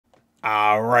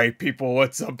Alright, people,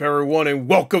 what's up, everyone, and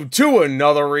welcome to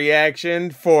another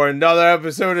reaction for another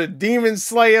episode of Demon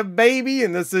Slayer, baby.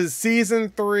 And this is Season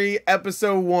 3,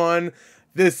 Episode 1.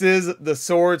 This is the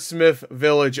Swordsmith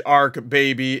Village arc,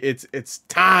 baby. It's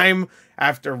time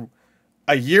after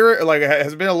a year, like,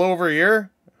 has it been a little over a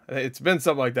year? It's been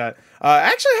something like that.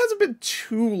 Actually, it hasn't been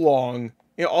too long,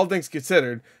 you know, all things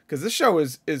considered, because this show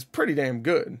is pretty damn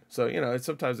good. So, you know,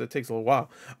 sometimes it takes a little while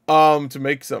to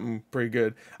make something pretty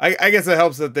good. I guess it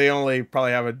helps that they only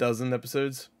probably have a dozen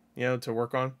episodes, you know, to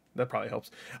work on. That probably helps.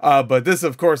 But this,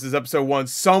 of course, is episode 1,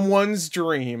 Someone's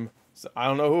Dream. So I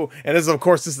don't know who. And this, of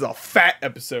course, this is a fat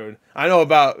episode. I know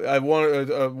about one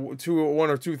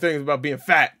or two things about being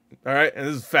fat. All right, and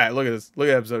this is fat. Look at this. Look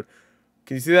at the episode.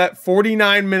 Can you see that?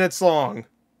 49 minutes long.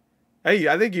 Hey,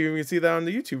 I think you can see that on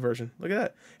the YouTube version. Look at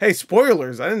that. Hey,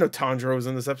 spoilers. I didn't know Tandra was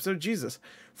in this episode. Jesus.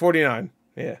 49.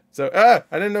 Yeah. So, I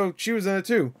didn't know she was in it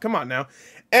too. Come on now.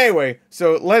 Anyway,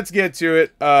 so let's get to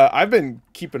it. I've been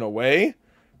keeping away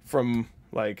from,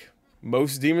 like,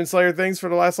 most Demon Slayer things for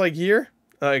the last, like, year.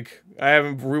 Like, I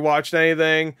haven't rewatched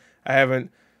anything.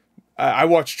 I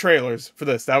watched trailers for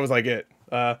this. That was, like, it.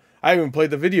 I haven't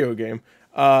played the video game.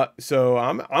 So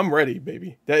I'm ready,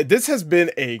 baby. This has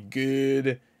been a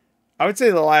good... I would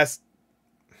say probably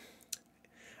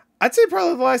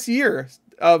the last year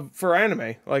for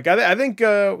anime. Like I think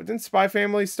didn't Spy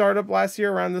Family start up last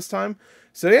year around this time?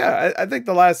 So yeah, I think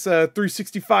the last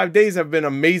 365 days have been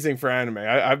amazing for anime.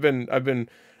 I've been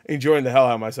enjoying the hell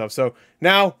out of myself. So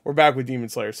now we're back with Demon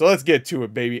Slayer. So let's get to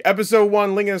it, baby. Episode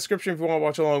 1, link in the description if you want to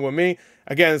watch along with me.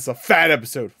 Again, it's a fat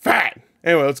episode. Fat.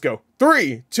 Anyway, let's go.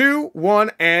 3, 2,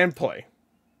 1, and play.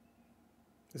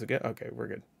 Is it good? Okay, we're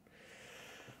good.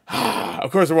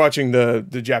 Of course, we're watching the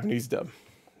Japanese dub,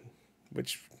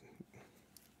 which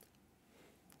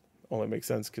only makes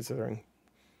sense considering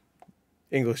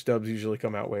English dubs usually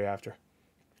come out way after.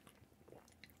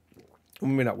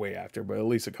 Well, maybe not way after, but at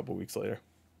least a couple weeks later.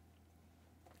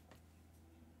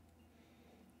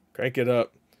 Crank it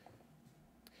up.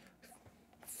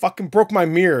 Fucking broke my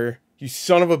mirror, you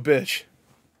son of a bitch.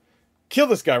 Kill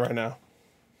this guy right now.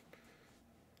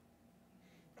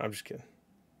 I'm just kidding.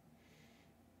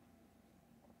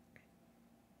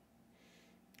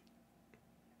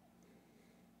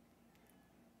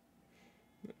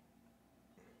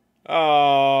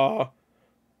 Oh.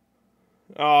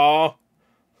 Oh.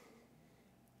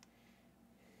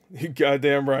 You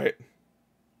goddamn right.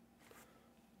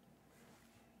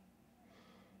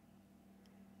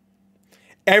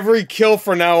 Every kill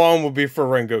from now on will be for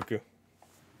Rengoku.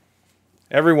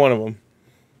 Every one of them.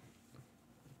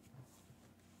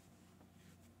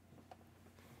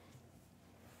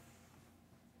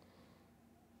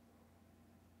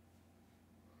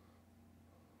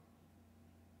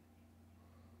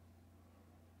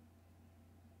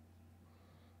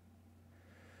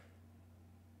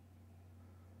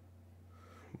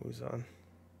 Moves on.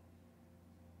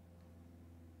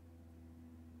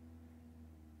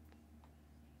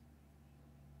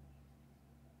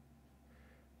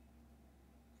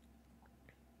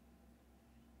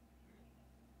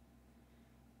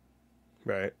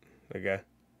 Right. Okay.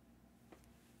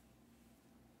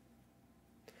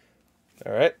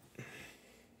 All right.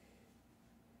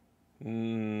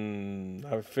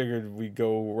 I figured we'd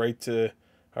go right to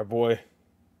our boy.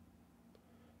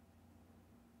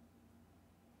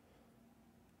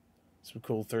 Some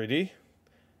cool 3D.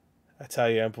 That's how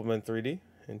you implement 3D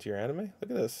into your anime.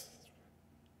 Look at this.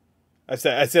 I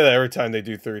say that every time they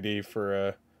do 3D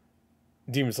for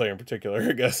Demon Slayer in particular,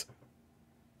 I guess.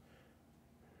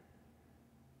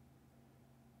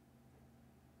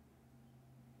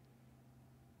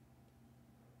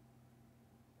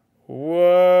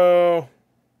 Whoa.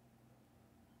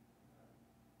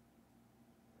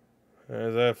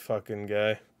 There's that fucking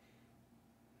guy.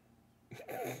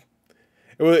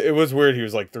 It was weird he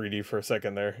was like 3D for a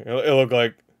second there. It looked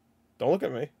like... Don't look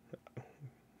at me.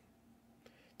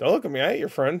 Don't look at me. I ain't your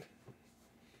friend.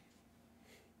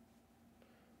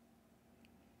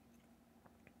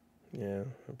 Yeah,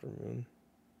 Upper Moon.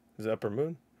 Is it Upper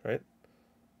Moon, right?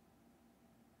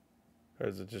 Or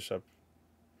is it just up?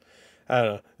 I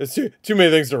don't know. There's too many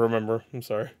things to remember. I'm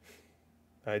sorry.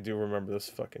 I do remember this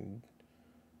fucking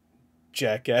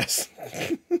jackass.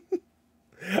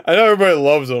 I know everybody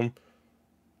loves him.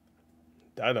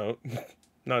 I don't.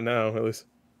 Not now, at least.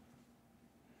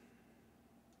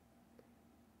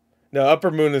 No,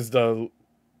 Upper Moon is the...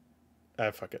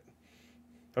 fuck it.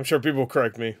 I'm sure people will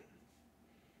correct me.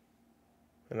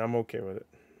 And I'm okay with it.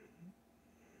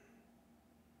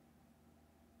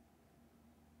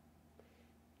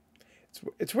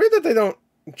 It's weird that they don't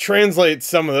translate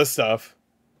some of this stuff.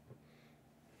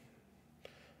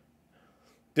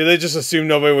 Did they just assume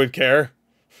nobody would care?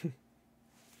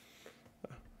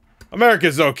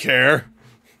 Americans don't care.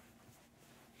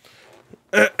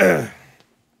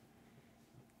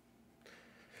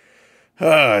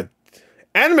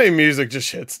 Anime music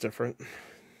just hits different.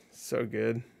 So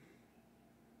good.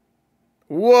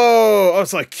 Whoa! Oh,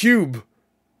 it's like Cube.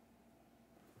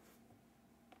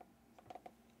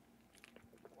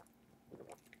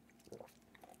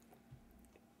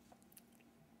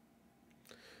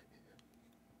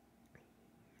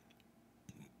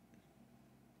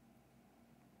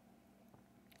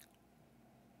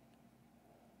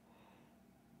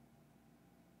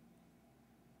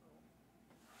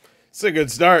 It's a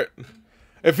good start.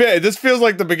 This feels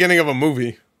like the beginning of a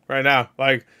movie right now.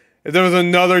 Like, if there was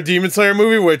another Demon Slayer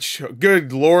movie, which,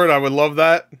 good lord, I would love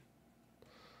that.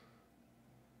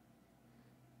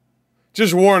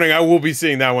 Just warning, I will be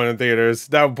seeing that one in theaters.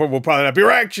 That will probably not be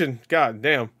reaction. God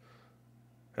damn.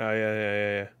 Oh,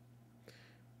 yeah.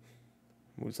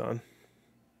 Moves on.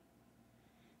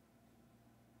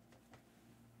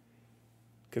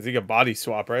 Because he got body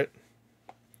swap, right?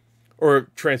 Or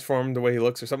transform the way he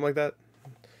looks or something like that.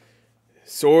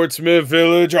 Swordsmith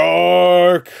Village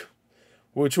arc,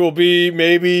 which will be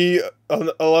maybe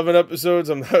 11 episodes.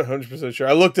 I'm not 100% sure.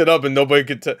 I looked it up and nobody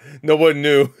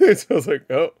knew. So I was like,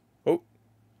 oh.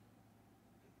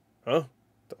 Huh?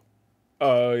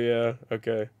 Oh, yeah.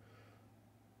 Okay.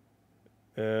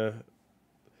 Yeah.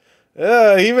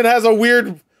 He even has a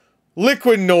weird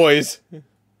liquid noise.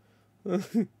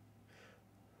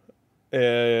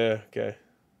 Yeah, okay.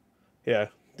 Yeah.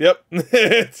 Yep.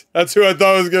 That's who I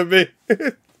thought it was gonna be.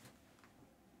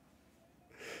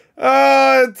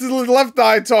 It's left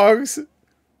eye talks.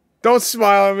 Don't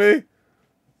smile at me.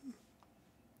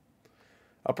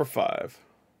 Upper 5.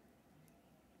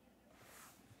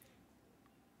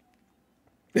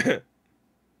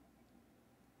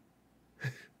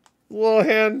 Little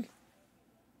hand.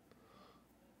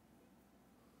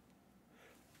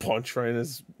 Punch right in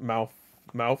his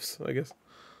mouths, I guess.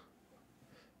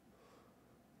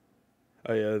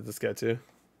 Oh yeah, this guy too.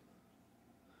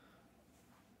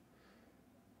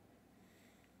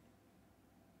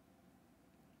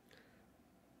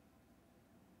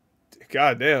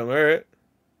 God damn, alright.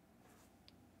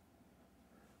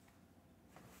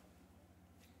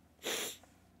 I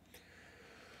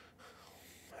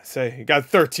say, he got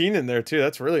 13 in there too,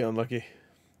 that's really unlucky.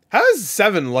 How is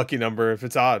 7 lucky number if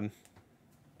it's odd?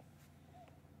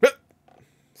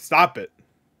 Stop it.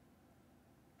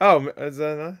 Oh, is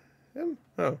that not him?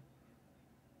 Oh.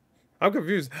 I'm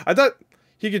confused. I thought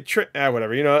he could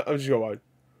whatever. You know what? I'm just going wide.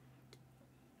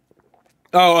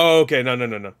 Oh, okay. No.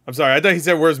 I'm sorry. I thought he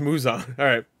said, where's Muzan?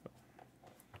 Alright.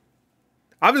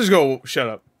 I'm just going shut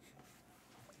up.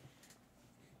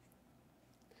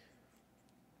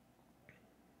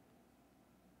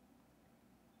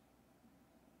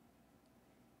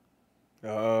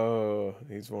 Oh,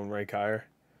 he's one rank higher.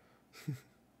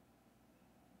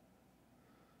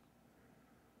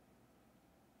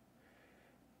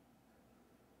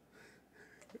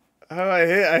 Oh, I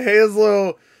hate his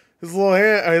little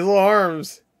hand, his little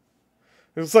arms.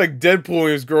 It looks like Deadpool when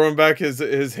he was growing back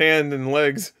his hand and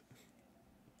legs.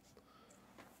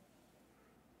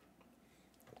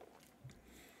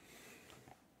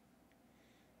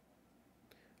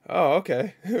 Oh,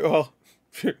 okay. Well,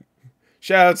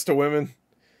 shoutouts to women.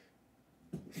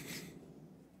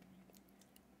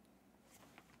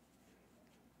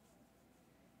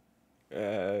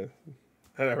 I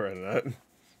never read that.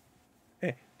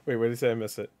 Hey, wait, what did he say? I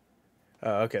missed it.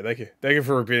 Okay, thank you. Thank you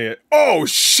for repeating it. Oh,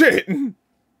 shit!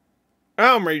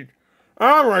 Oh my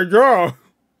god!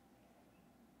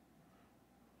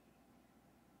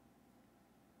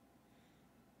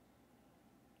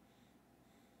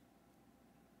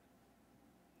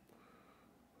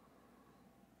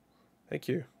 Thank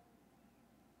you.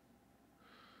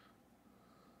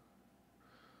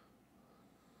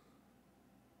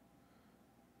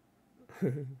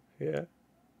 Yeah.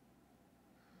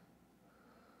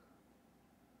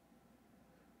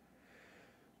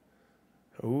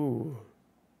 Ooh.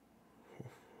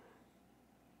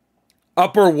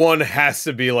 Upper 1 has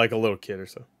to be like a little kid or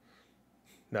so.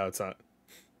 No, it's not.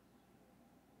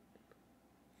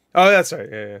 Oh, that's right.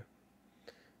 Yeah.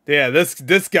 Yeah,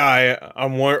 this guy, I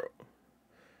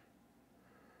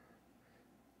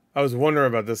was wondering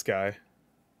about this guy.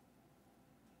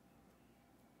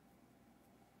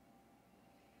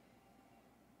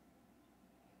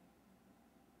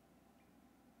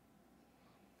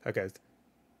 Okay.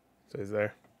 So he's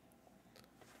there.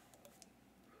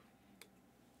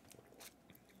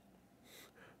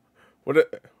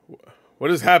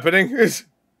 What is happening?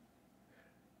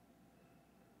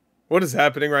 What is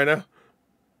happening right now?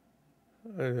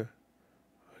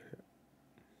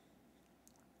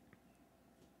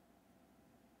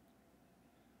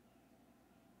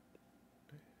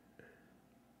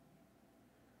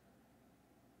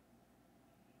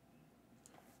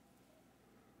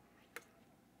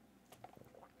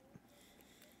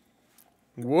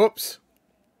 Whoops.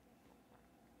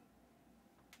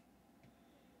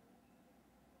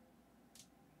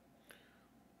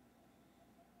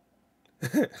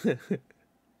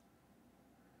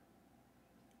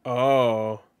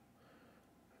 Oh.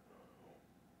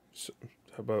 So,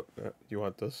 how about that? You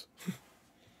want this?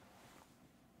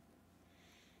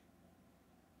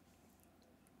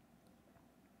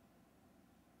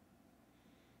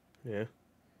 Yeah.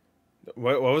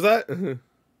 What was that?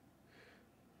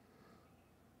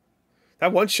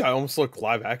 That one shot almost looked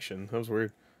live action. That was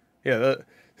weird. Yeah, that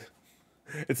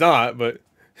it's not, but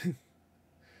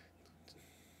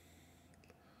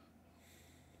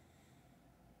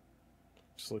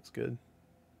just looks good.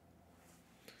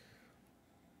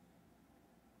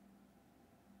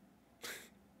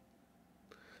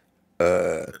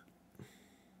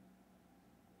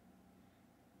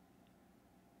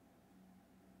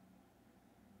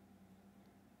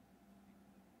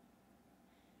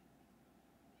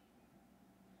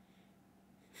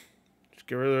 Just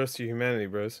get rid of the rest of humanity,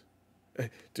 bros.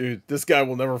 Dude, this guy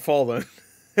will never fall then.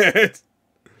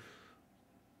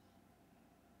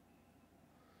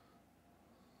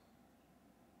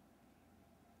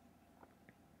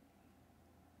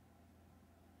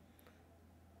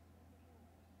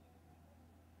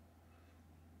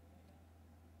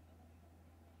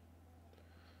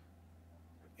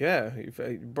 Yeah,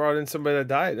 you brought in somebody that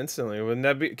died instantly. Wouldn't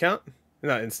that be count?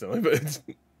 Not instantly, but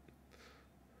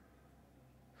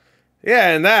yeah,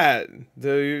 and that,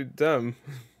 dude, dumb.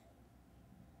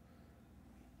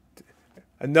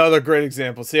 Another great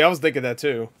example. See, I was thinking that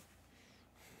too.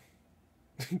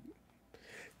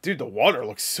 Dude, the water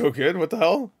looks so good. What the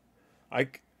hell? I.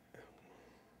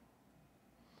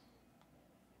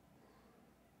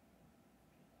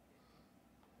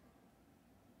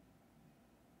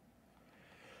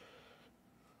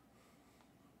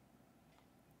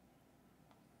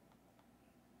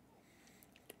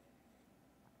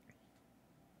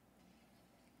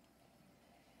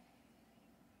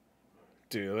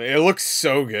 Dude, it looks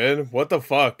so good. What the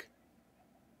fuck?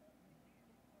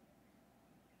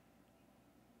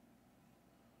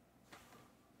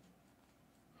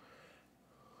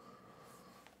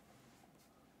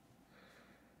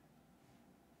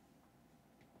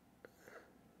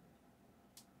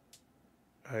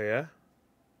 Oh, yeah?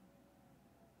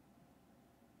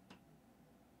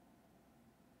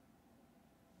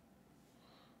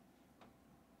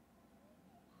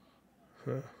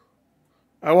 Huh.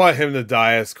 I want him to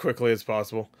die as quickly as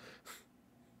possible.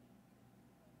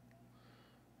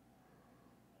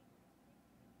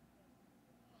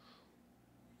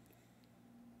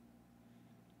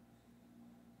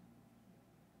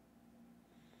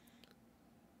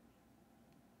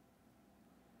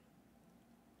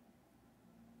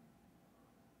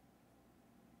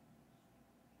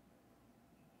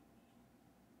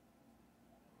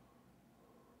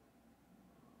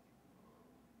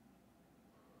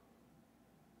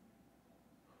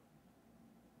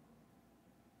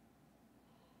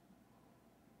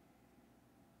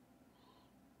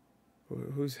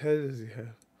 Whose head does he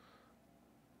have?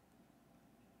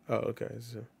 Oh, okay.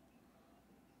 So.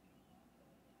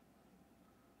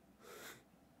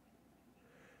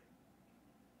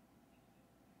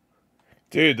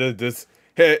 Dude, this.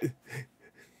 Hey.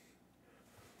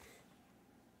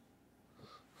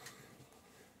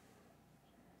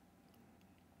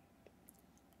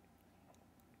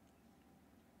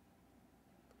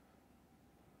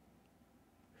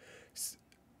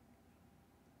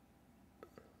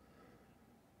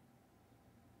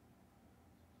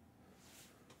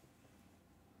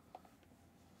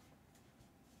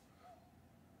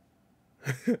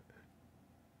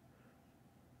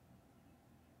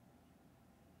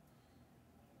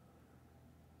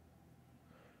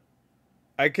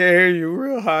 I can't hear you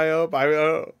real high up.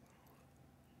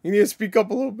 You need to speak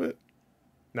up a little bit.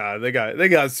 Nah, they got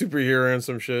superhero and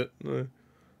some shit.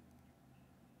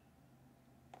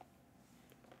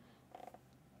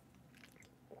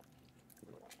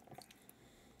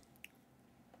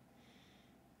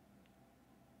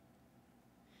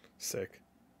 Sick.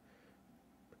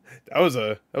 That was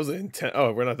an intense.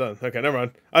 Oh, we're not done. Okay, never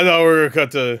mind. I thought we were gonna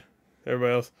cut to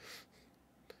everybody else.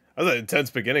 That was an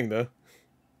intense beginning, though.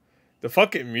 The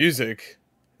fucking music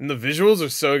and the visuals are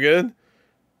so good.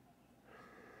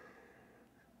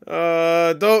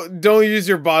 Don't use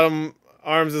your bottom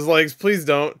arms as legs, please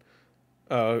don't.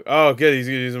 Oh, good. He's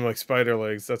gonna use them like spider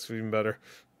legs. That's even better.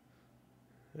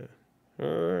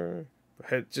 Yeah.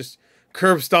 Just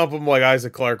curb stomp him like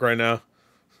Isaac Clarke right now.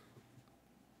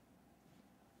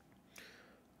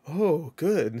 Oh,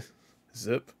 good.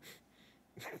 Zip.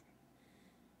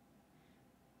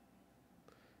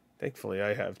 Thankfully,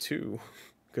 I have two.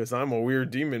 Because I'm a weird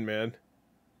demon, man.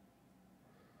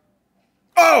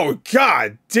 Oh,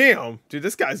 god damn! Dude,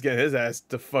 this guy's getting his ass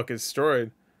fucking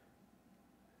destroyed.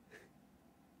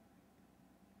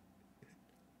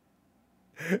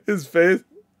 His face.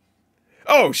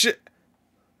 Oh, shit.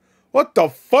 What the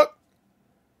fuck?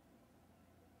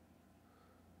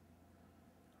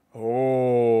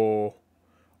 Oh.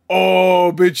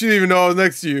 Oh, bitch, you didn't even know I was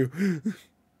next to you.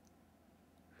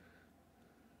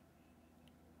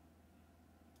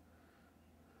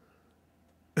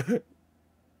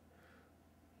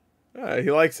 He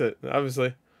likes it,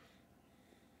 obviously.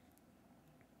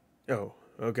 Oh,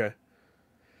 okay.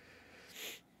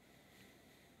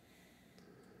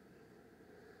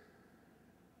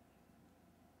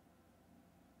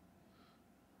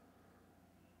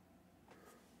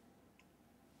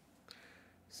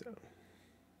 So.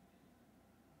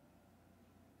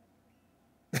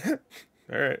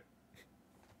 All right.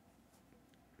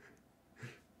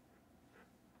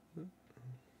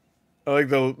 I like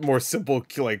the more simple,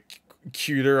 like,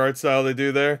 cuter art style they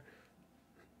do there.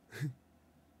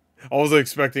 I wasn't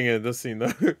expecting it in this scene,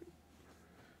 though.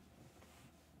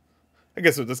 I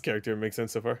guess with this character, it makes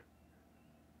sense so far.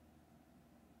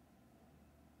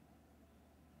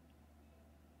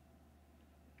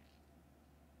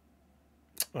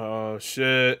 Oh,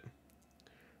 shit.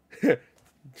 You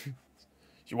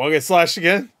want to get slashed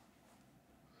again?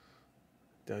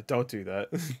 Don't do that.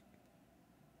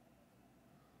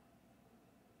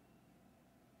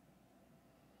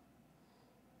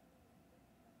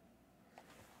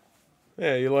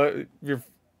 Yeah, you let your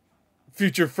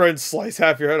future friend slice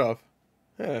half your head off.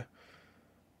 Yeah.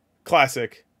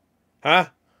 Classic. Huh?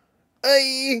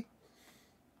 Ay.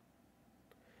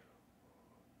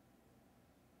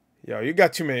 Yo, you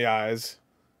got too many eyes.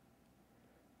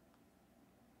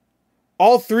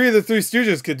 All three of the Three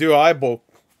Stooges could do eyeball.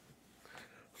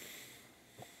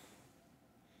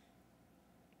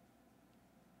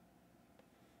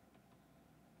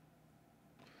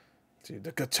 Dude,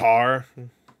 the guitar.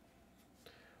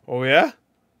 Oh, yeah?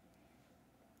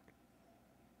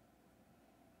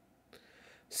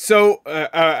 So,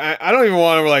 I don't even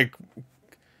want to, like...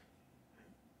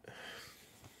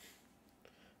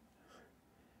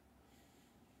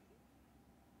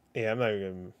 Yeah, I'm not even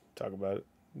going to talk about it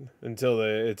until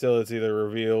it's either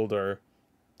revealed or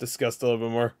discussed a little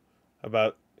bit more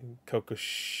about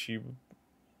Kokoshibo.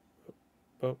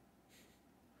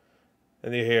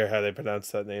 And you hear how they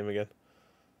pronounce that name again.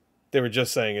 They were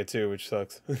just saying it too, which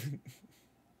sucks.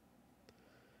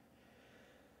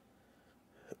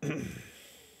 I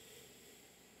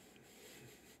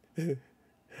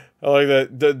like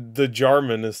that the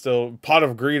Jarman is still pot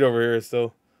of greed over here is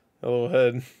still a little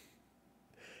head.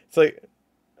 It's like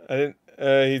I didn't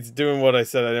he's doing what I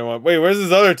said I didn't want. Wait, where's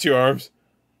his other two arms?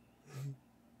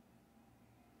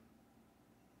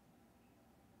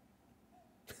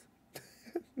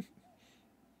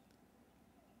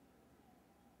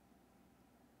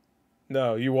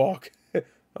 No, you walk.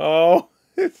 Oh,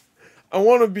 I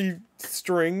want to be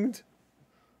stringed.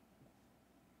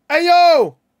 Hey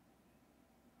yo!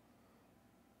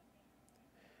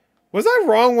 Was I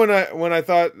wrong when I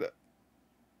thought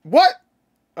what?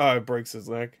 Oh, it breaks his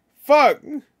neck. Fuck.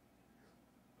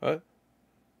 What?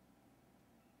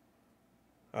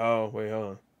 Oh, wait, hold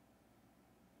on.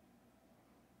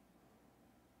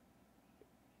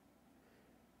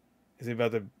 Is he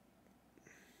about to...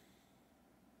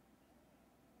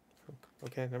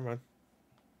 Okay, never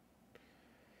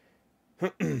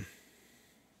mind.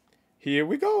 Here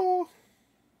we go.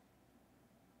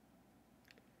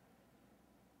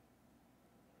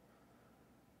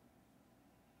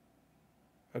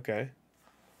 Okay.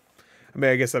 I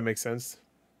mean, I guess that makes sense.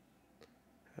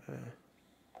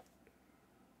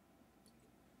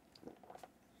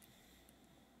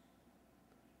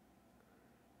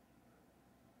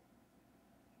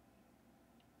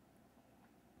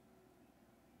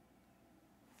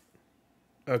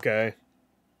 Okay.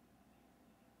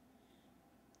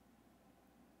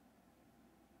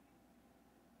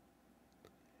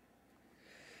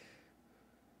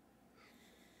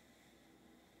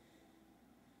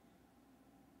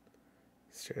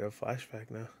 Straight up flashback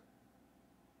now.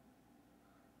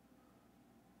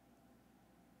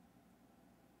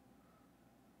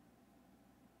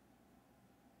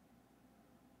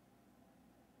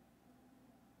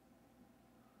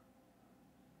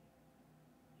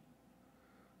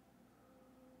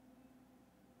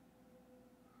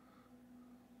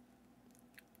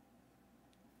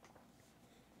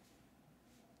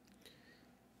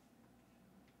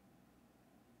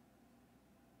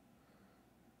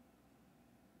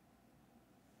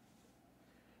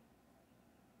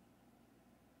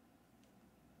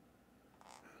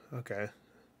 Okay.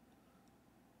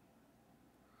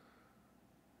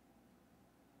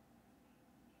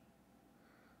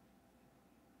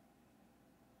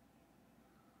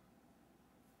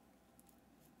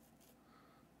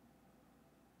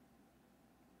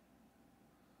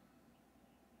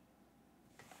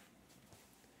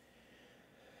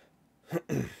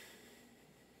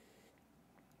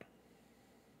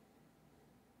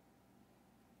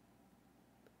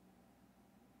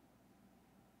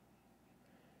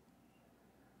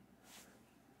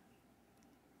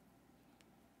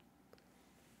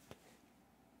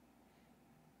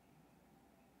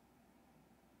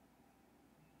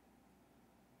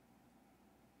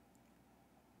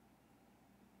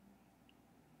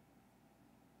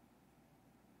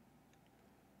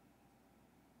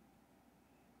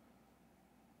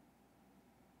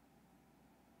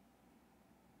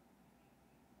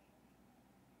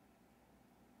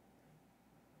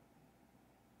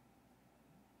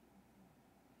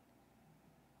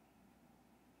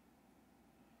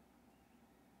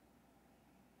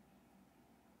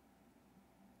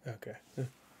 Okay. It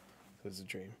was a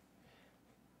dream.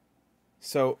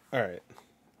 So, alright.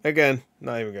 Again,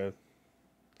 not even good.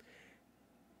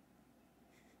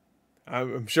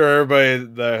 I'm sure everybody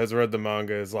that has read the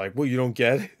manga is like, well, you don't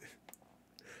get it?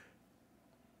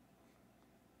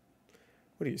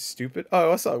 What are you, stupid? Oh,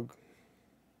 what's up?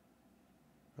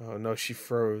 Oh, no, she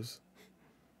froze.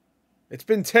 It's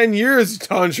been 10 years,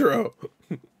 Tanjiro!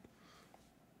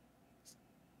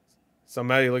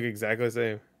 Somehow you look exactly the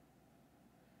same.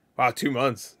 Wow, 2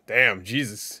 months. Damn,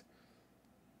 Jesus.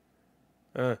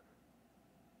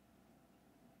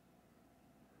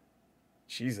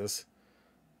 Jesus.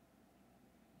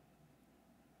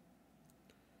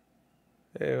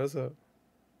 Hey, what's up?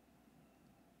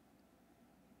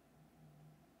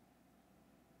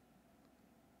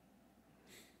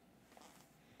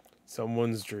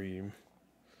 Someone's dream.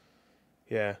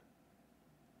 Yeah.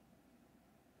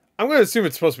 I'm gonna assume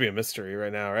it's supposed to be a mystery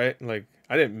right now, right? Like,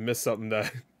 I didn't miss something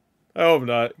that... I hope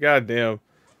not. God damn.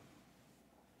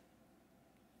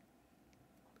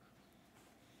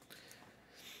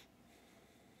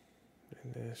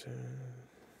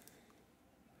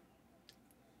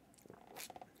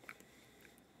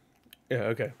 Yeah,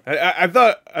 okay. I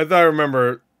thought I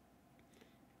remember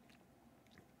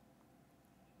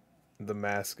the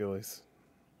mask at least.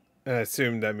 And I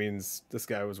assumed that means this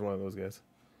guy was one of those guys.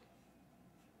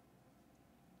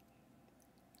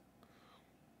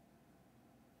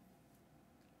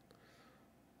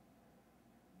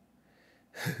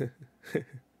 I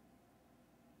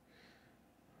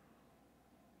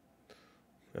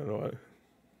don't know what.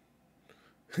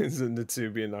 Is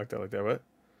Nitsu being knocked out like that? What?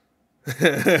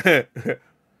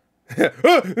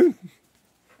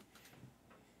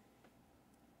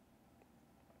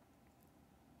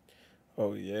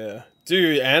 Oh yeah,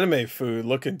 dude, anime food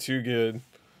looking too good.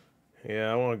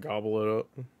 Yeah, I want to gobble it up.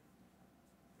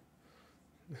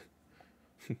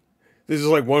 This is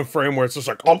like one frame where it's just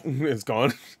like, oh, it's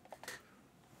gone.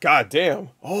 God damn.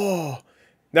 Oh,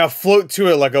 now float to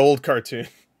it like an old cartoon.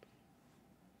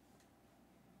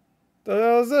 The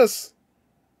hell is this?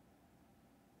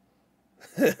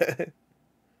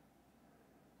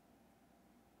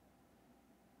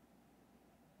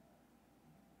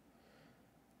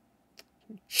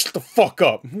 Shut the fuck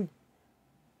up.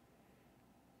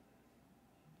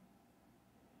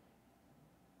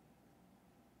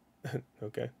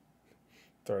 Okay.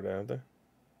 Throw it out there.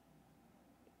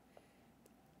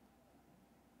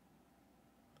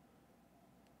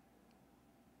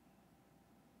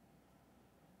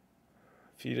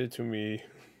 Feed it to me.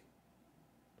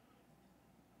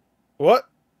 What?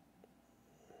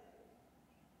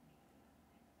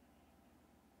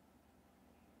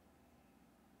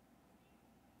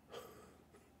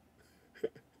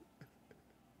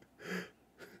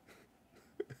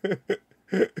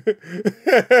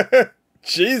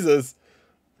 Jesus.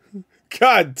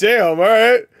 God damn,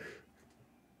 alright.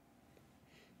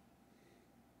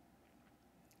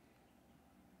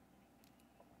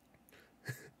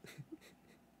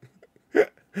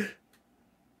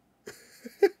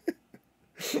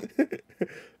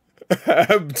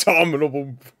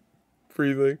 Abdominal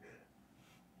breathing.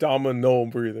 Abdominal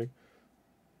breathing.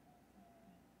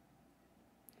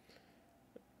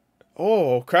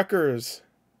 Oh, crackers.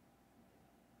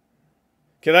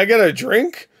 Can I get a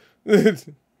drink? Oh, it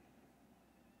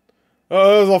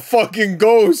was a fucking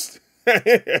ghost.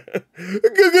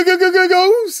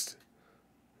 Ghost.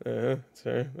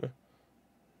 Sorry.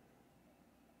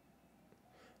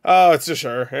 Oh, it's just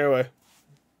her. Anyway.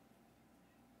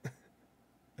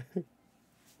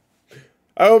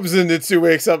 I hope Zenitsu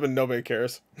wakes up and nobody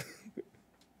cares.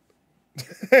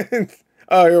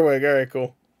 Oh, you're awake. All right,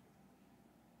 cool.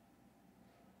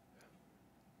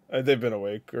 They've been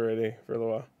awake already for a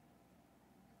little while.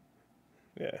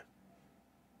 Yeah.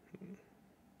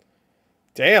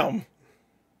 Damn.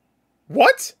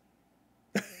 What?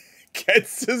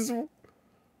 Gets his... Oh,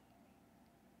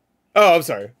 I'm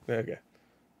sorry. Okay.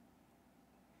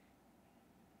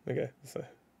 Okay.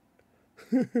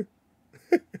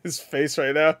 His face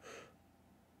right now.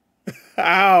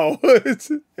 Ow.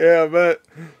 Yeah, but...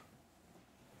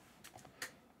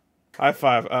 High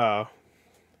five. Oh.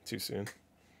 Too soon.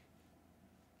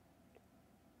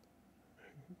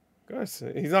 Gosh,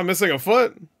 he's not missing a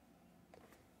foot.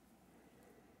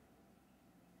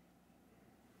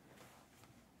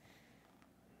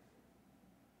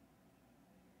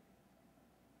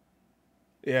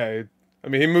 Yeah, I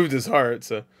mean, he moved his heart,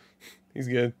 so he's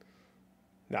good.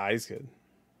 Nah, he's good.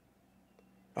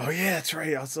 Oh, yeah, that's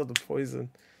right. Also the poison.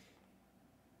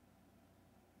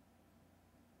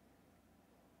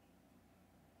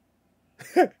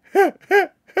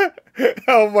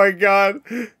 Oh, my God.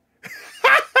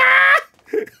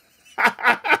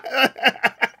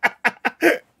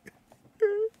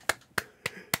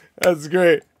 That's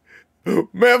great.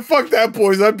 Man, fuck that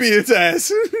poison. I beat its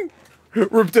ass.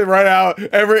 Ripped it right out.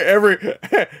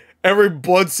 Every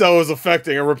blood cell was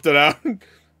affecting. I ripped it out.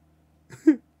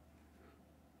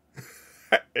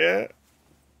 Yeah.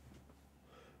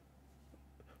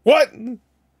 What?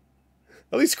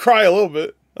 At least cry a little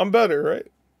bit. I'm better,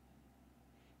 right?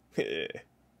 Yeah.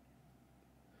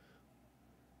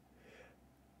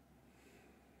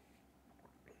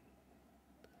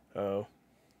 Oh.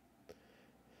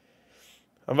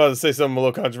 I'm about to say something a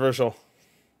little controversial.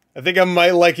 I think I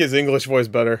might like his English voice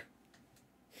better.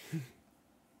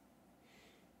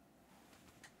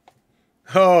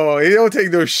 Oh, he don't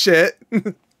take no shit.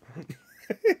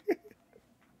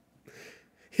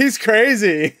 He's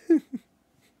crazy.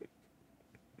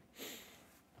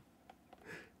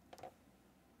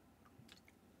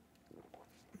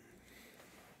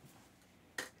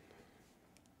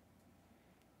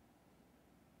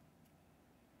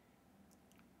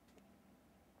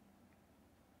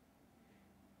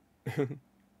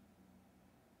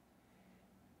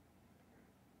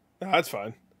 Nah, that's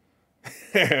fine.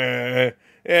 Yeah,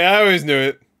 I always knew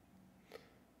it.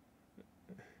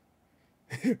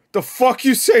 The fuck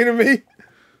you say to me?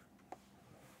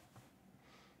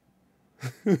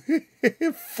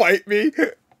 Fight me?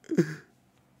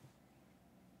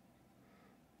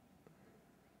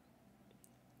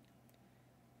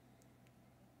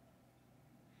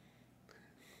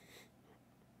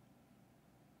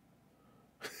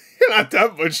 You're not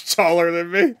that much taller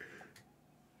than me.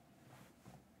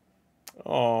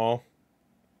 Aw.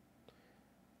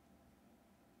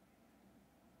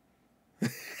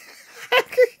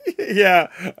 Yeah.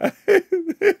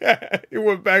 He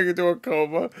went back into a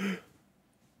coma.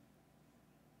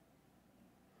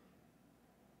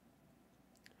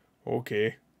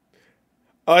 Okay.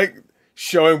 I like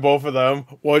showing both of them.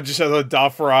 One just has a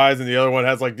dot for eyes, and the other one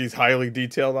has like these highly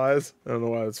detailed eyes. I don't know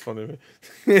why that's funny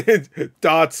to me.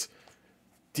 Dots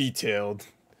detailed.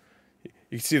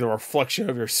 You can see the reflection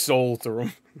of your soul through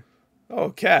them. Oh,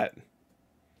 cat.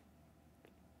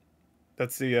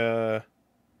 That's the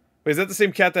wait, is that the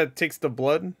same cat that takes the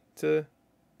blood to...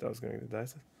 That was going to die.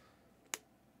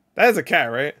 That is a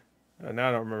cat, right? Now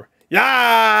I don't remember.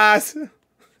 Yes!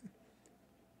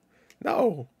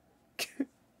 No.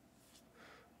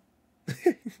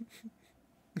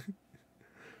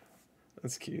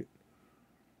 That's cute.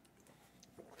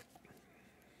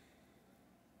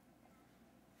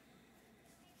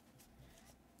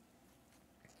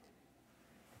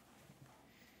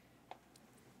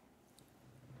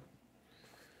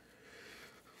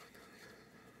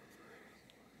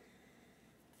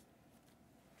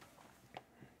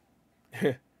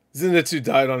 Zenitsu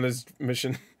died on his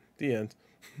mission. The end.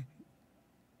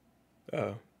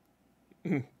 Oh.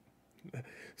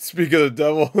 Speak of the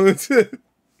devil.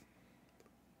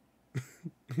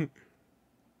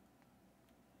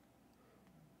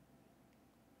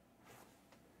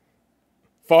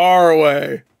 Far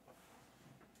away.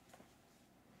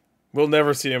 We'll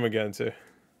never see him again, too.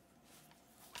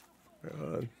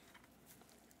 God.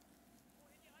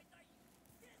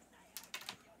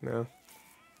 No.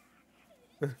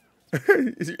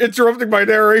 You're interrupting my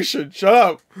narration. Shut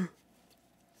up.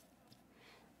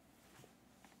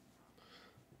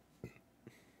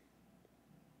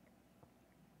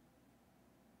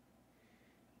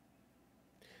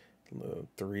 Little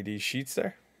 3D sheets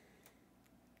there.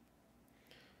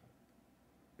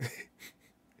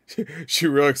 She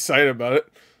real excited about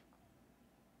it.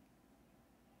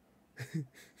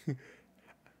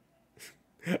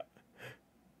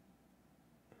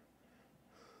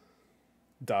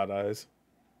 Dot eyes.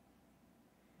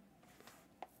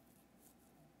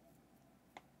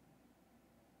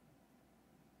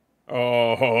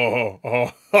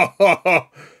 Oh. I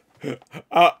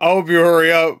hope you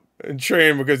hurry up and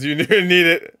train because you need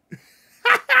it.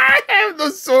 I have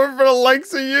the sword for the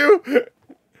likes of you.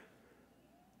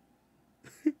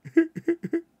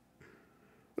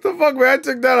 What the fuck, man? I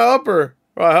took that upper.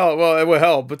 Well, hell, well, it would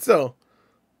help, but still.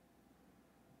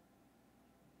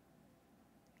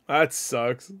 That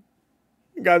sucks.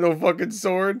 Got no fucking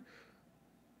sword.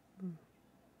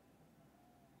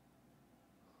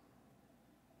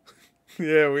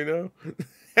 Yeah, we know.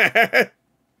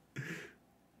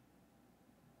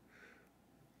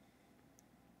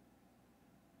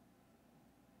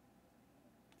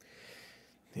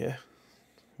 Yeah.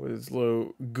 With his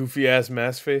little goofy ass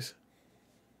mask face.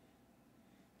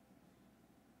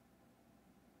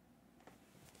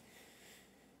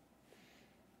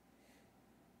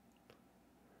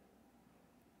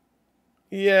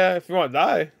 Yeah, if you want to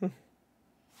die.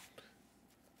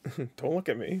 Don't look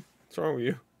at me. What's wrong with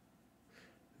you?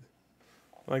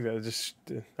 I like that. Just,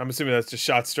 I'm assuming that's just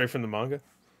shot straight from the manga.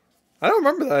 I don't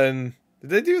remember that. Did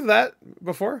they do that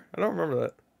before? I don't remember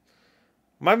that.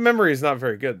 My memory is not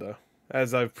very good, though,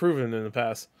 as I've proven in the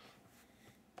past.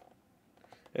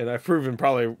 And I've proven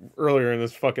probably earlier in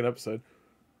this fucking episode.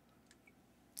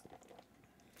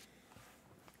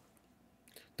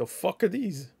 The fuck are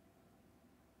these?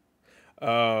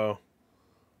 Oh.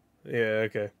 Yeah,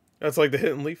 okay. That's like the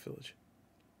Hidden Leaf Village.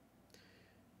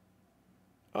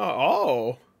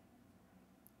 Oh.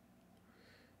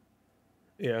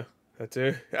 Yeah, that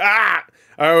too. Ah!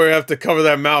 I already have to cover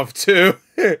that mouth too.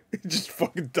 He just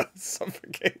fucking does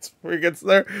suffocates before he gets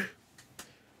there.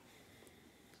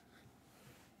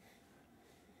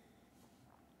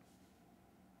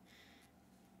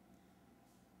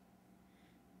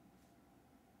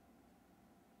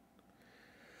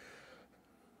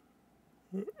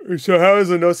 So how is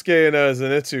Inosuke and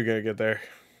Zenitsu gonna get there?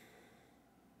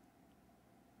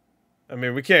 I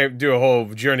mean, we can't do a whole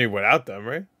journey without them,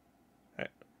 right?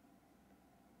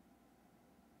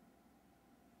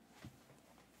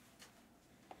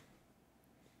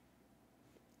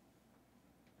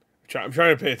 I'm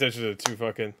trying to pay attention to the two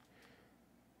fucking...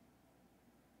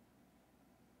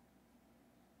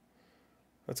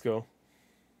 Let's go.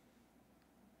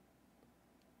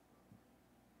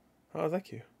 Oh,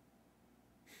 thank you.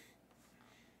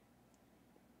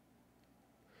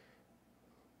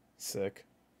 Sick.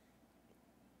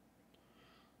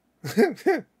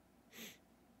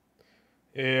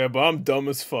 Yeah, but I'm dumb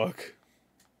as fuck.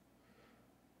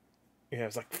 Yeah,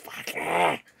 it's like, fuck.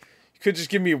 Ah. You could just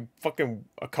give me fucking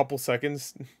a couple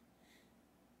seconds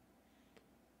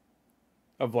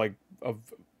of like of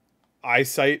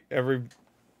eyesight every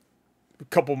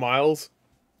couple miles.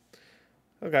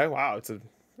 Okay, wow, it's a.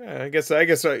 Yeah, I guess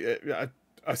a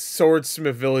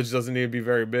swordsmith village doesn't need to be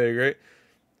very big, right?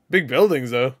 Big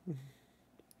buildings though.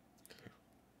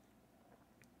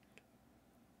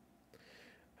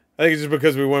 I think it's just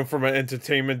because we went from an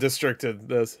entertainment district to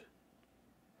this.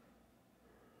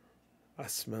 I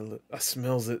smell it. I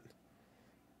smells it.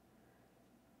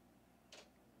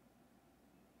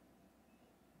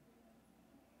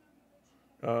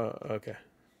 Okay.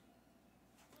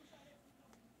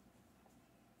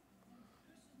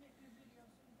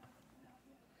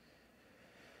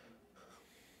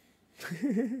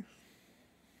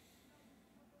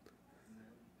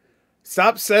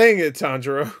 Stop saying it,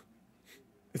 Tanjiro.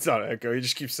 It's not Echo. He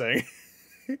just keeps saying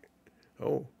it.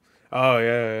 Oh. Oh,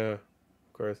 yeah. Of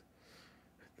course.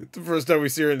 It's the first time we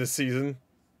see her in the season.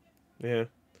 Yeah.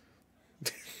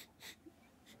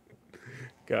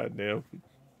 God damn.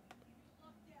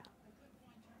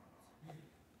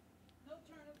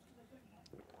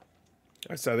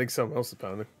 I think something else is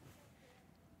pounding.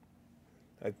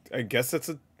 I guess that's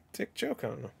a tick joke. I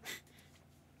don't know.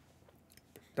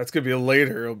 That's gonna be a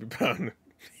later. It'll be pounding.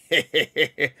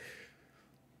 Of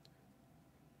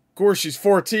course, she's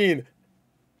 14.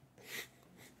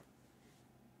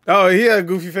 Oh, he had a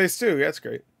goofy face too. That's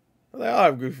great. They all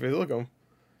have goofy faces. Look at them.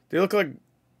 They look like.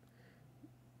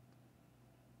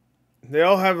 They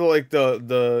all have like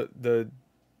the.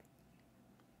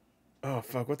 Oh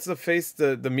fuck! What's the face?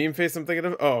 The meme face I'm thinking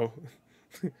of? Oh.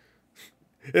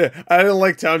 Yeah, I didn't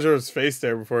like Tanjiro's face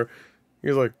there before. He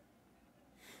was like.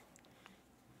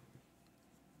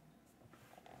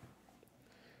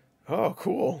 Oh,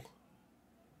 cool.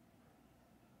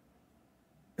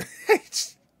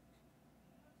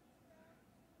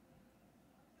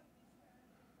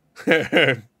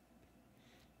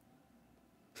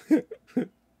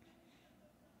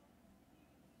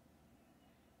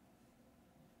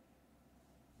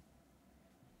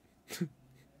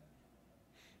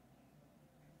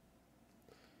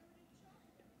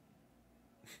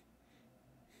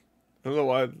 I don't know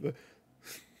why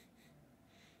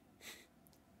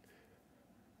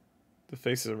the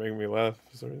faces are making me laugh.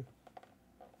 Sorry.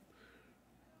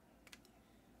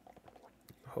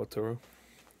 Hotaru.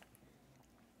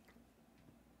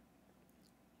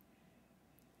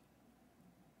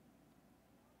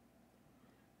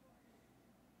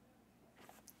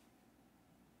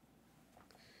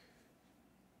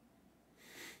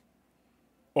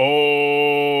 Oh,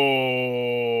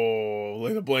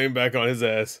 lay the blame back on his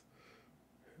ass.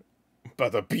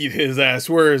 About to beat his ass.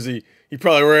 Where is he? He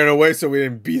probably ran away so we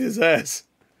didn't beat his ass.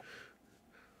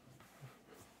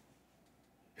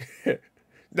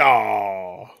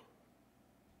 No.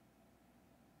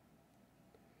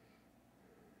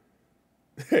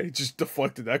 He just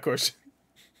deflected that question.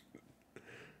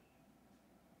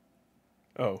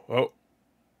 Oh. Oh,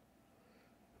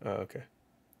 okay.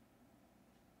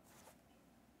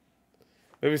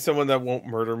 Maybe someone that won't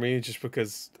murder me just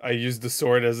because I used the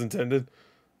sword as intended.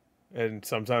 And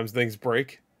sometimes things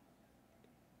break.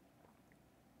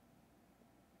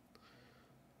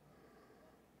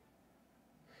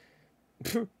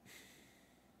 Someone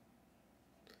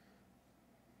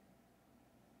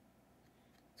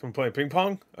playing ping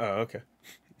pong? Oh, okay.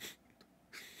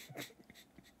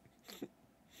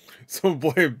 Someone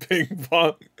playing ping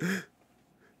pong.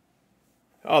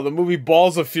 Oh, the movie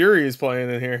Balls of Fury is playing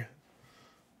in here.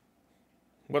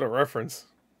 What a reference.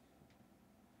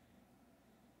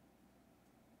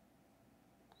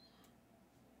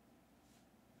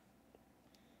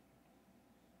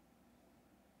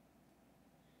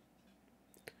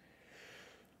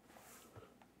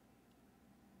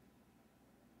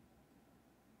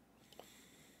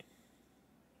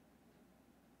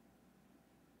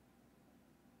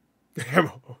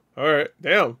 Alright,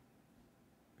 damn.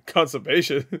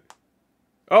 Constipation.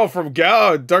 Oh, from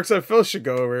Gal, Darkside Phil should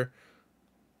go over.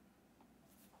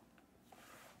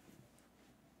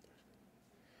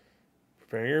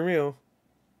 Preparing your meal.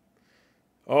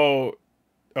 Oh.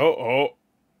 Oh, oh.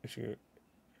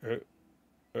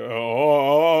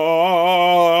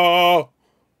 Oh.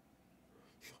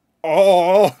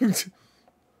 Oh.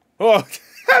 Oh.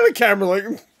 The camera like...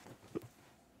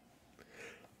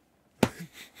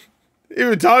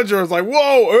 Even Tanjiro was like,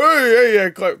 whoa, hey,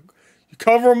 hey, hey,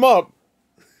 cover him up.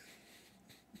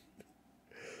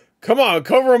 Come on,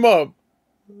 cover him up.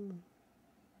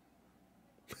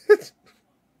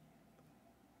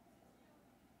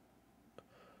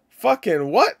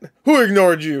 Fucking what? Who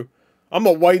ignored you? I'm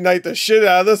a white knight the shit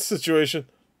out of this situation.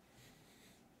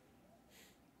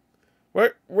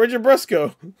 Where'd your breast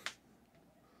go?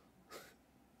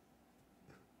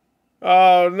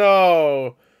 Oh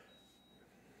no.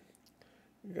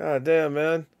 God damn,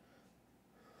 man.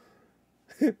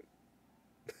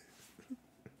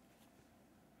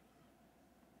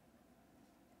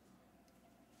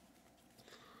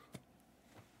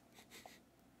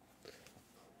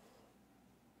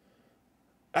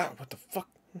 Ah, what the fuck?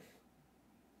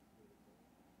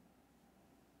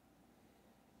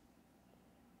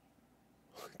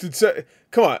 Dude, say,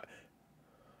 come on.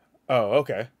 Oh,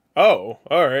 okay. Oh,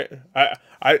 all right.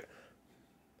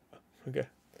 Okay.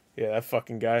 Yeah, that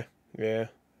fucking guy. Yeah,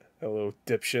 that little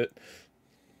dipshit.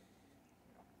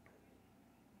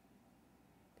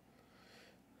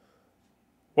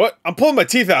 What? I'm pulling my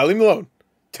teeth out. Leave me alone.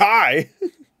 Tie.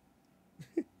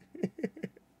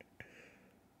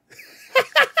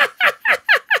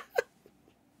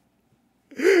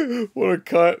 What a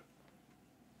cut.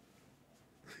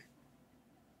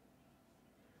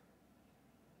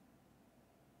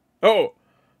 Oh,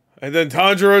 and then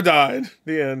Tanjiro died.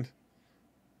 The end.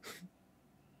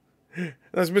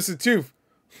 That's missing tooth.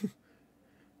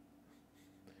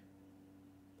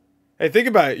 Hey, think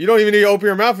about it. You don't even need to open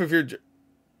your mouth if you're...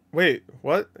 Wait,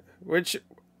 what? Where'd she...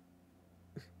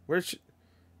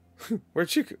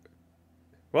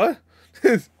 What?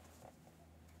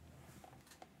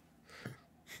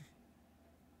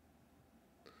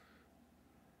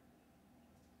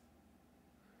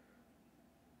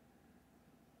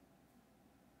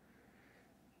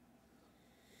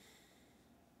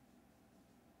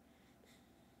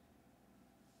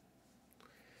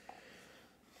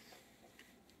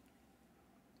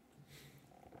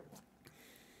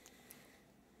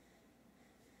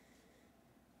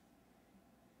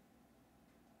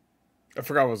 I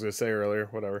forgot what I was going to say earlier.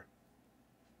 Whatever.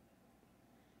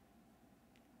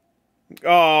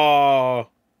 Oh,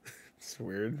 it's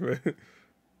weird.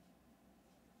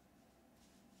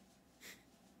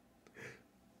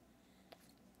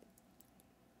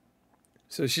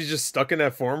 So she's just stuck in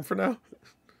that form for now?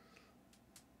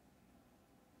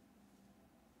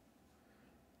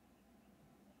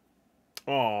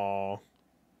 Oh.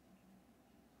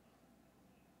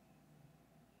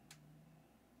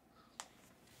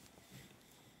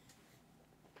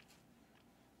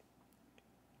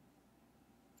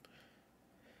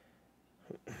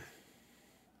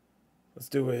 Let's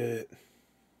do it.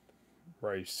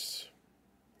 Rice.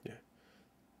 Yeah.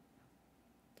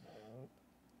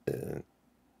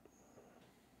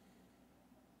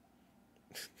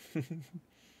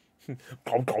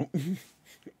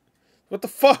 What the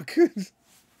fuck?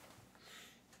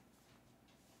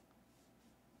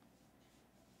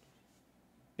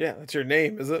 Yeah, that's your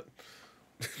name, is it?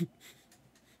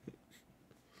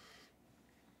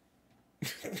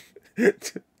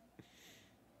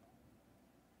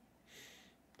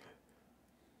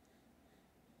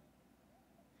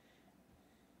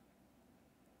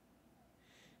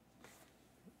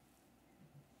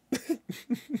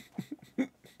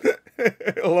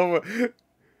 I love it.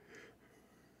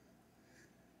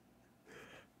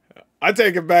 I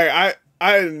take it back.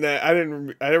 I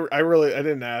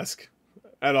didn't ask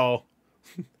at all.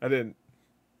 I didn't.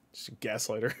 Just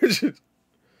gaslighter.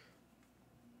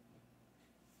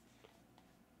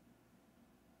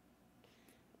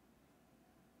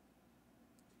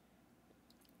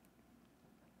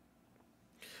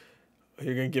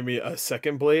 You're gonna give me a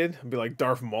second blade and be like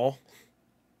Darth Maul?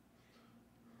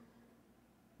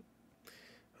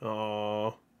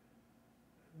 Oh,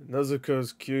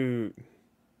 Nezuko's cute.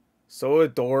 So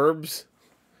adorbs.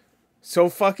 So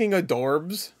fucking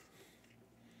adorbs.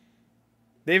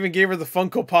 They even gave her the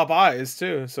Funko Pop eyes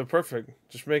too, so perfect.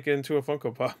 Just make it into a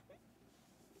Funko Pop.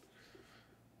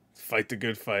 Fight the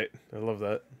good fight. I love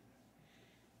that.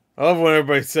 I love when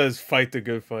everybody says fight the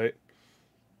good fight.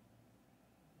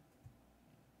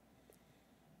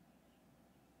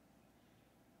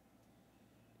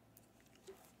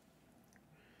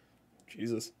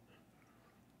 Jesus.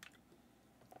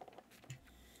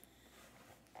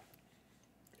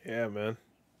 Yeah, man.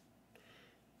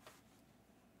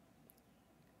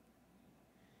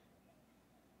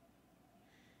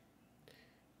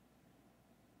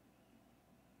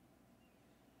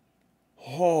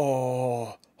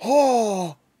 Oh.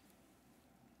 Oh.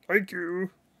 Thank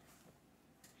you.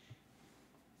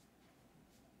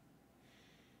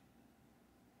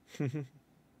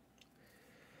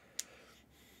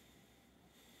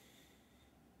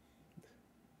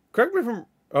 Correct me if I'm...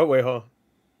 Oh, wait, hold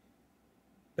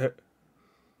on.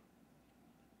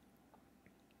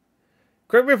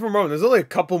 Correct me if I'm wrong. There's only a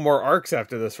couple more arcs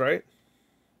after this, right?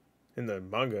 In the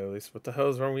manga, at least. What the hell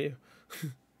is wrong with you?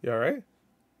 You alright?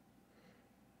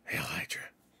 Hail Hydra.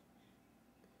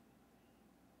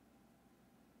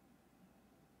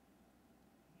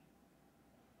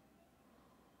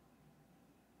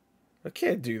 I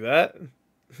can't do that.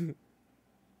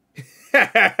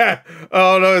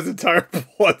 Oh no, his entire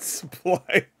blood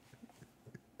supply.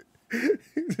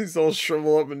 He's all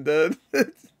shriveled up and dead.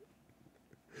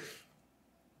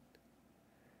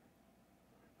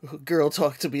 Girl,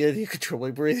 talk to me. I need to control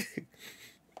my breathing.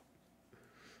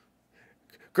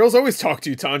 Girls always talk to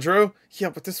you, Tanjiro. Yeah,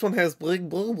 but this one has bling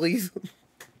booblies.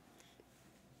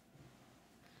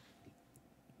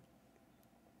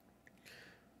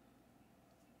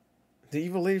 The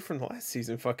evil lady from the last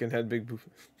season fucking had big boobs.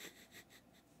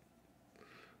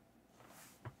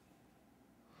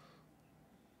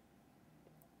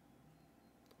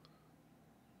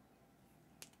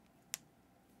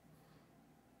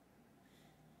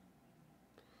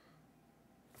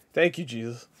 Thank you,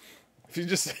 Jesus. If you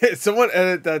just someone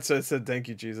edit that so it said thank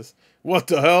you, Jesus. What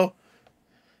the hell?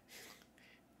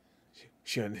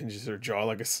 She unhinges her jaw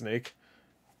like a snake.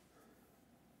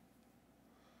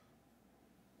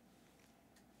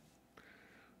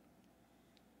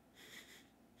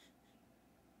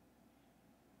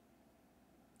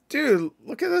 Dude,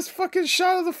 look at this fucking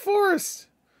shot of the forest.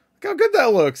 Look how good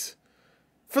that looks.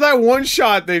 For that one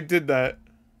shot, they did that.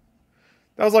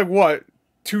 That was like, what,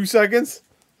 2 seconds?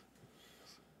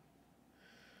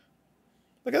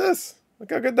 Look at this.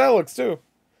 Look how good that looks, too.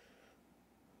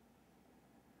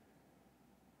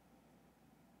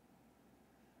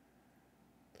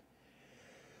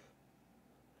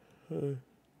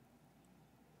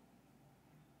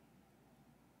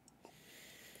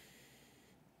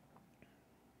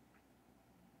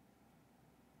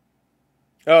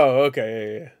 Oh,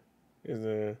 okay,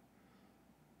 yeah.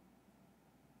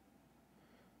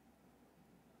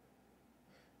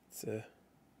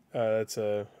 That's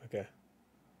okay.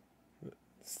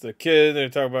 It's the kid they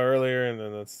talked about earlier, and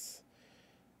then that's...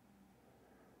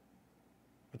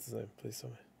 What's his name? Please tell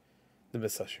me. The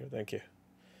Miss Usher, thank you.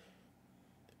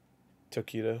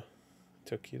 Tokido.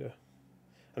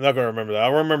 I'm not gonna remember that.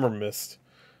 I'll remember Mist.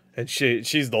 And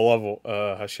she's the level,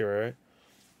 Hashira, right?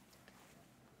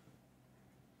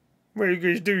 What are you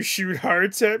gonna do, shoot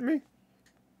hearts at me?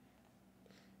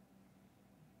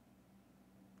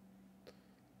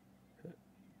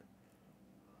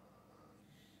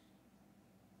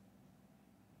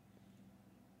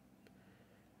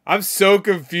 I'm so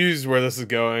confused where this is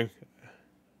going.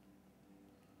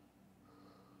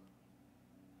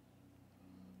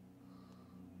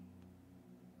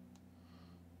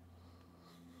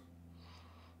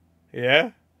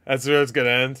 Yeah? That's where it's gonna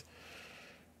end.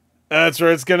 That's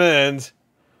where it's gonna end.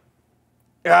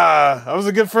 Ah, that was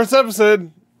a good first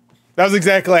episode. That was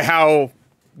exactly how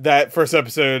that first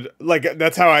episode, like,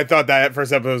 that's how I thought that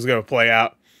first episode was gonna play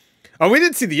out. Oh, we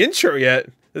didn't see the intro yet.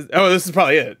 Oh, this is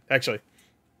probably it, actually.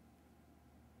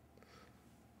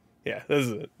 Yeah, this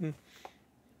is it.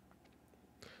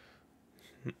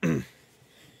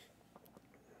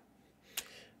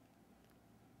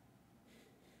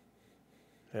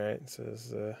 Alright, so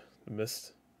this is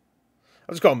Mist.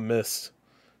 I'll just call him Mist.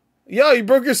 Yo, you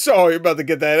broke your saw. You're about to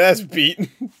get that ass beat.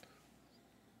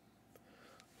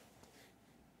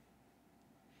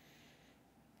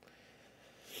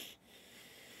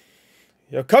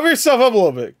 Yo, cover yourself up a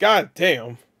little bit. God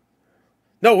damn.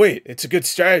 No, wait. It's a good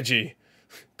strategy.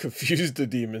 Confuse the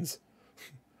demons.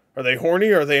 Are they horny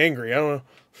or are they angry? I don't know.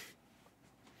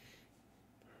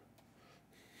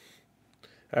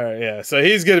 Alright, yeah. So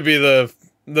he's gonna be the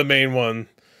main one.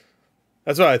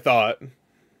 That's what I thought.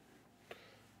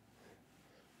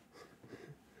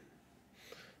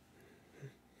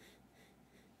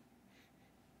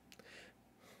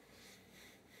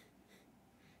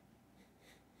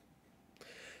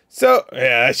 So,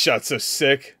 yeah, that shot's so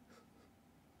sick.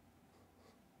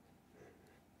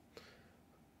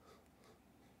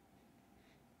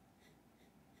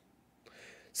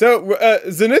 So,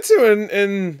 Zenitsu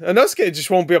and Inosuke just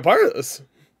won't be a part of this.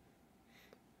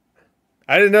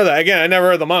 I didn't know that. Again, I never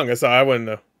read the manga, so I wouldn't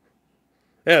know.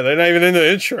 Yeah, they're not even in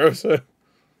the intro, so...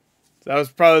 That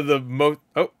was probably the most...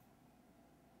 Oh.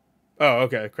 Oh,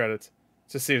 okay, credits.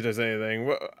 Just see if there's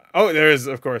anything. Oh, there is,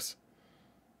 of course.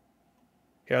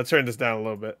 Yeah, I'll turn this down a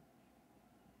little bit.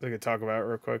 I could talk about it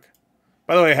real quick.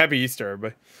 By the way, happy Easter,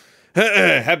 everybody.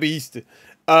 Happy Easter.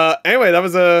 Anyway, that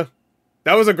was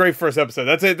a great first episode.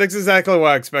 That's it. That's exactly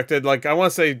what I expected. Like, I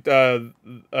want to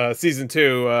say, season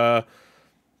 2,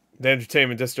 the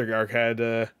Entertainment District arc had,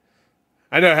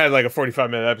 I know it had like a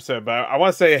 45-minute episode, but I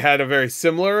want to say it had a very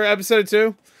similar episode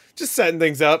too. Just setting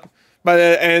things up. By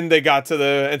the end, they got to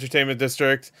the Entertainment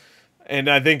District. And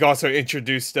I think also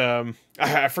introduced,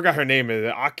 I forgot her name. Is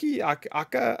it Aki?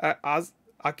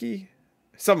 Aki?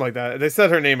 Something like that. They said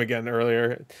her name again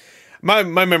earlier. My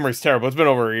memory's terrible. It's been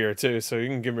over a year too, so you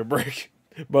can give me a break.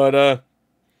 But,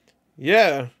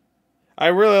 yeah. I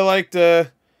really liked,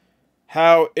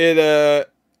 how it,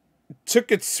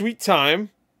 took its sweet time.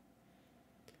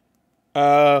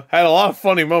 Had a lot of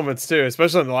funny moments too,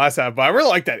 especially in the last half. But I really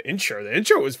liked that intro. The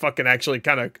intro was fucking actually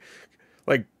kind of,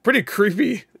 like, pretty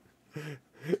creepy.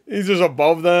 He's just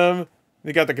above them.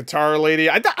 They got the guitar lady.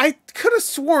 I could have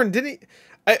sworn, didn't he?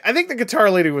 I think the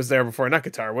guitar lady was there before. Not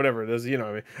guitar, whatever it is. You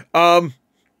know what I mean?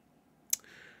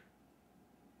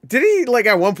 Did he, like,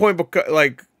 at one point,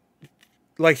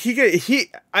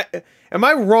 am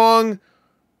I wrong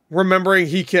remembering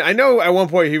he can... I know at one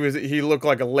point he looked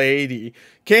like a lady.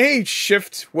 Can he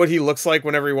shift what he looks like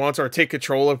whenever he wants, or take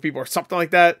control of people, or something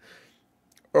like that?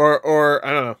 Or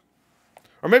I don't know.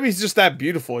 Or maybe he's just that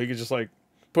beautiful. He could just, like,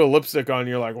 put a lipstick on and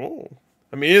you're like, oh.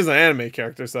 I mean, he is an anime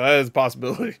character, so that is a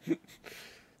possibility.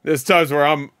 There's times where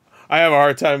I have a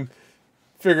hard time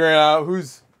figuring out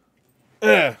who's...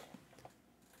 I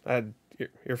had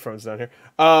earphones down here.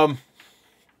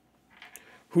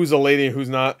 Who's a lady and who's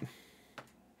not.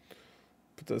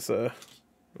 Put this over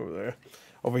there.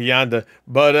 Over yonder.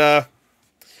 But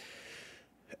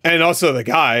and also the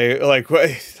guy, like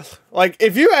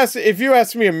if you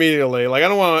ask me immediately, like I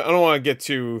don't want to get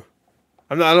too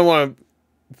I don't want to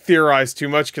theorize too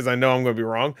much because I know I'm going to be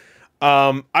wrong.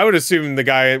 I would assume the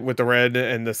guy with the red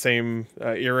and the same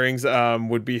earrings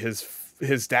would be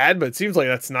his dad, but it seems like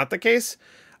that's not the case.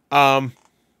 But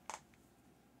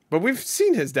we've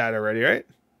seen his dad already, right?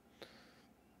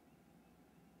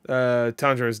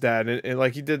 Tanjiro's dad, and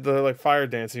like he did the like fire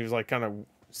dance, and he was like kind of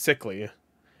sickly.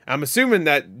 I'm assuming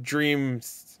that dream.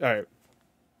 All right.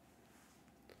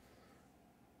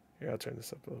 Yeah, I'll turn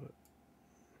this up a little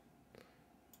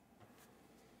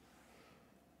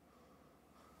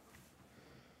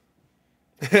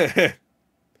bit.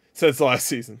 Since last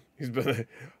season, he's been there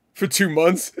for 2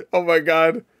 months. Oh my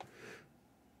god.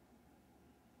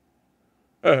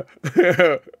 I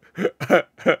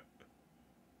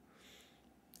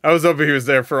was hoping he was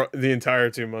there for the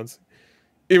entire 2 months.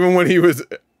 Even when he was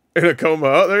in a coma.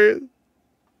 Oh, there he is.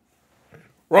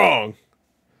 Wrong.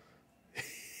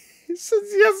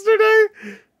 Since yesterday.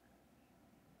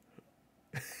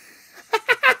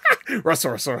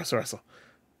 Russell.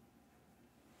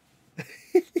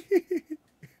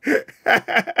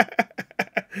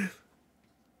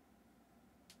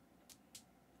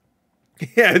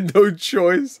 Yeah, no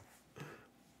choice.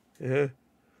 Yeah.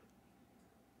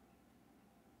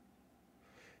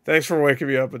 Thanks for waking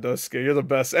me up, Adosuke. You're the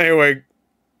best. Anyway,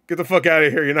 get the fuck out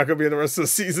of here. You're not gonna be in the rest of the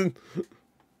season.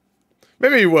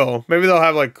 Maybe you will. Maybe they'll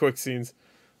have like quick scenes.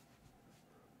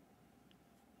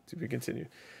 To be continued.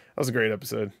 That was a great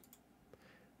episode.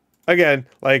 Again,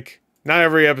 like not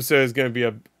every episode is gonna be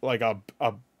a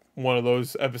one of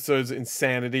those episodes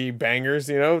insanity bangers.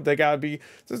 You know, they gotta be.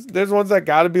 There's ones that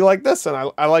gotta be like this,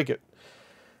 and I like it.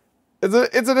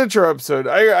 It's an intro episode.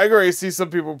 I already see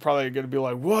some people probably gonna be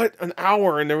like, "What? An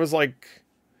hour?" And there was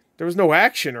no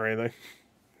action or anything.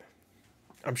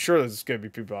 I'm sure there's gonna be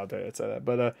people out there that say that,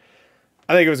 but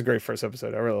I think it was a great first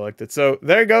episode. I really liked it. So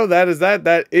there you go. That is that.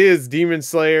 That is Demon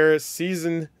Slayer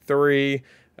season 3,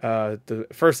 the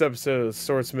first episode of the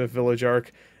Swordsmith Village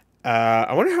arc.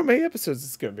 I wonder how many episodes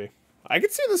it's gonna be. I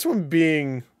could see this one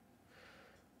being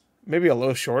maybe a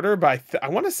little shorter, but I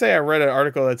want to say I read an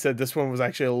article that said this one was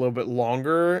actually a little bit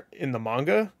longer in the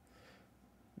manga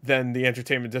than the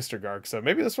Entertainment District arc. So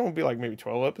maybe this one will be like maybe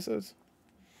 12 episodes.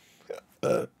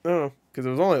 I don't know, because it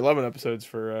was only 11 episodes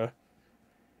for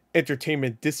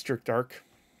Entertainment District arc.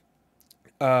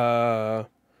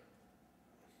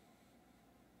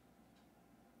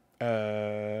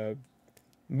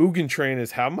 Mugen Train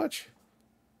is how much?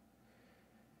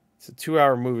 It's a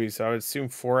 2-hour movie, so I would assume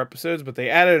 4 episodes, but they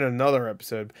added another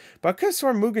episode. But I could have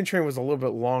sworn Mugen Train was a little bit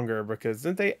longer, because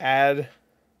didn't they add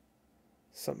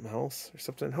something else or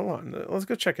something? Hold on, let's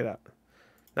go check it out.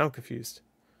 Now I'm confused.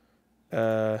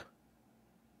 7.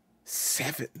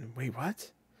 Wait, what?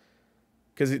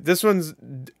 Because this one's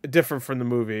different from the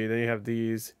movie. Then you have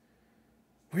these.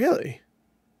 Really?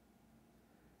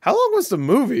 How long was the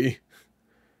movie?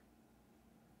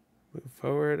 Move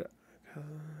forward.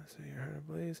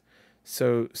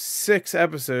 So 6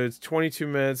 episodes, 22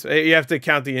 minutes. You have to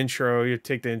count the intro. You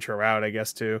take the intro out, I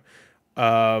guess, too.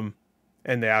 And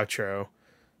the outro.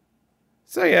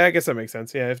 So yeah, I guess that makes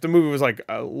sense. Yeah, if the movie was like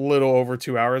a little over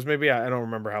 2 hours, maybe. I don't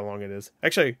remember how long it is.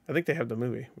 Actually, I think they have the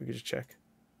movie. We could just check.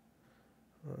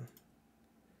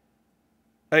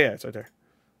 Oh yeah, it's right there.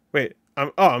 Wait,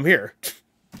 I'm here.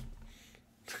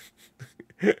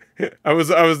 I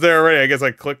was there already. I guess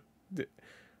I clicked.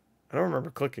 I don't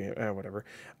remember clicking it. Whatever.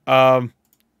 And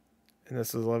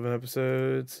this is 11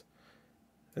 episodes,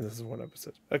 and this is 1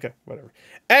 episode. Okay, whatever.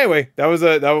 Anyway, that was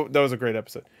a great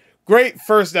episode. Great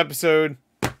first episode.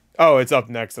 Oh, it's up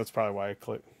next. That's probably why I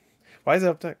clicked. Why is it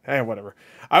up next? Whatever.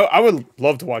 I would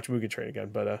love to watch Mugen Train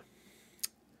again, but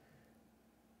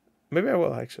maybe I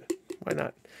will actually. Why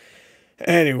not?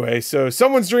 Anyway, so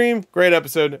Someone's Dream, great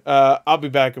episode. I'll be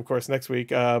back, of course, next week.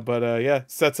 But yeah,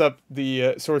 sets up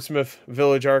the Swordsmith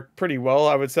Village arc pretty well,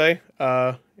 I would say.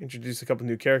 Introduce a couple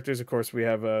new characters. Of course, we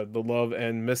have the Love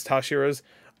and Mist Hashiras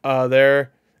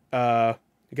there. You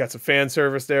got some fan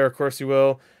service there, of course you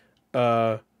will.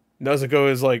 Nezuko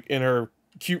is like in her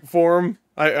cute form.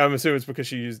 I'm assuming it's because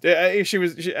she used. I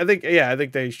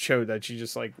think they showed that she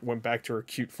just like went back to her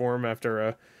cute form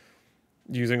after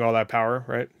using all that power,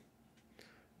 right?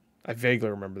 I vaguely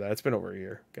remember that. It's been over a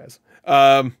year, guys.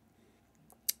 And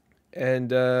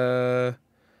I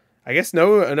guess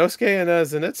Inosuke and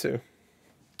Zenitsu.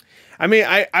 I mean,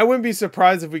 I wouldn't be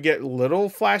surprised if we get little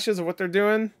flashes of what they're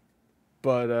doing,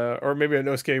 but or maybe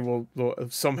Inosuke will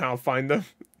somehow find them,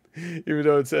 even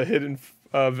though it's a hidden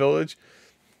village.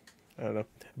 I don't know,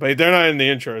 but they're not in the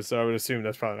intro, so I would assume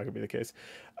that's probably not gonna be the case.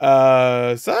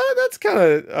 So that's kind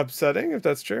of upsetting if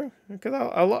that's true, because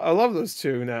I love those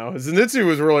two now. Zenitsu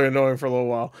was really annoying for a little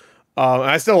while.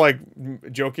 I still like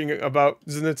joking about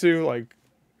Zenitsu, like,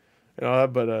 and all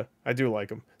that, but I do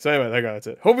like him. So anyway, that's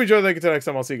it. Hope you enjoyed. Thank you. Till next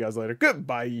time. I'll see you guys later.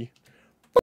 Goodbye.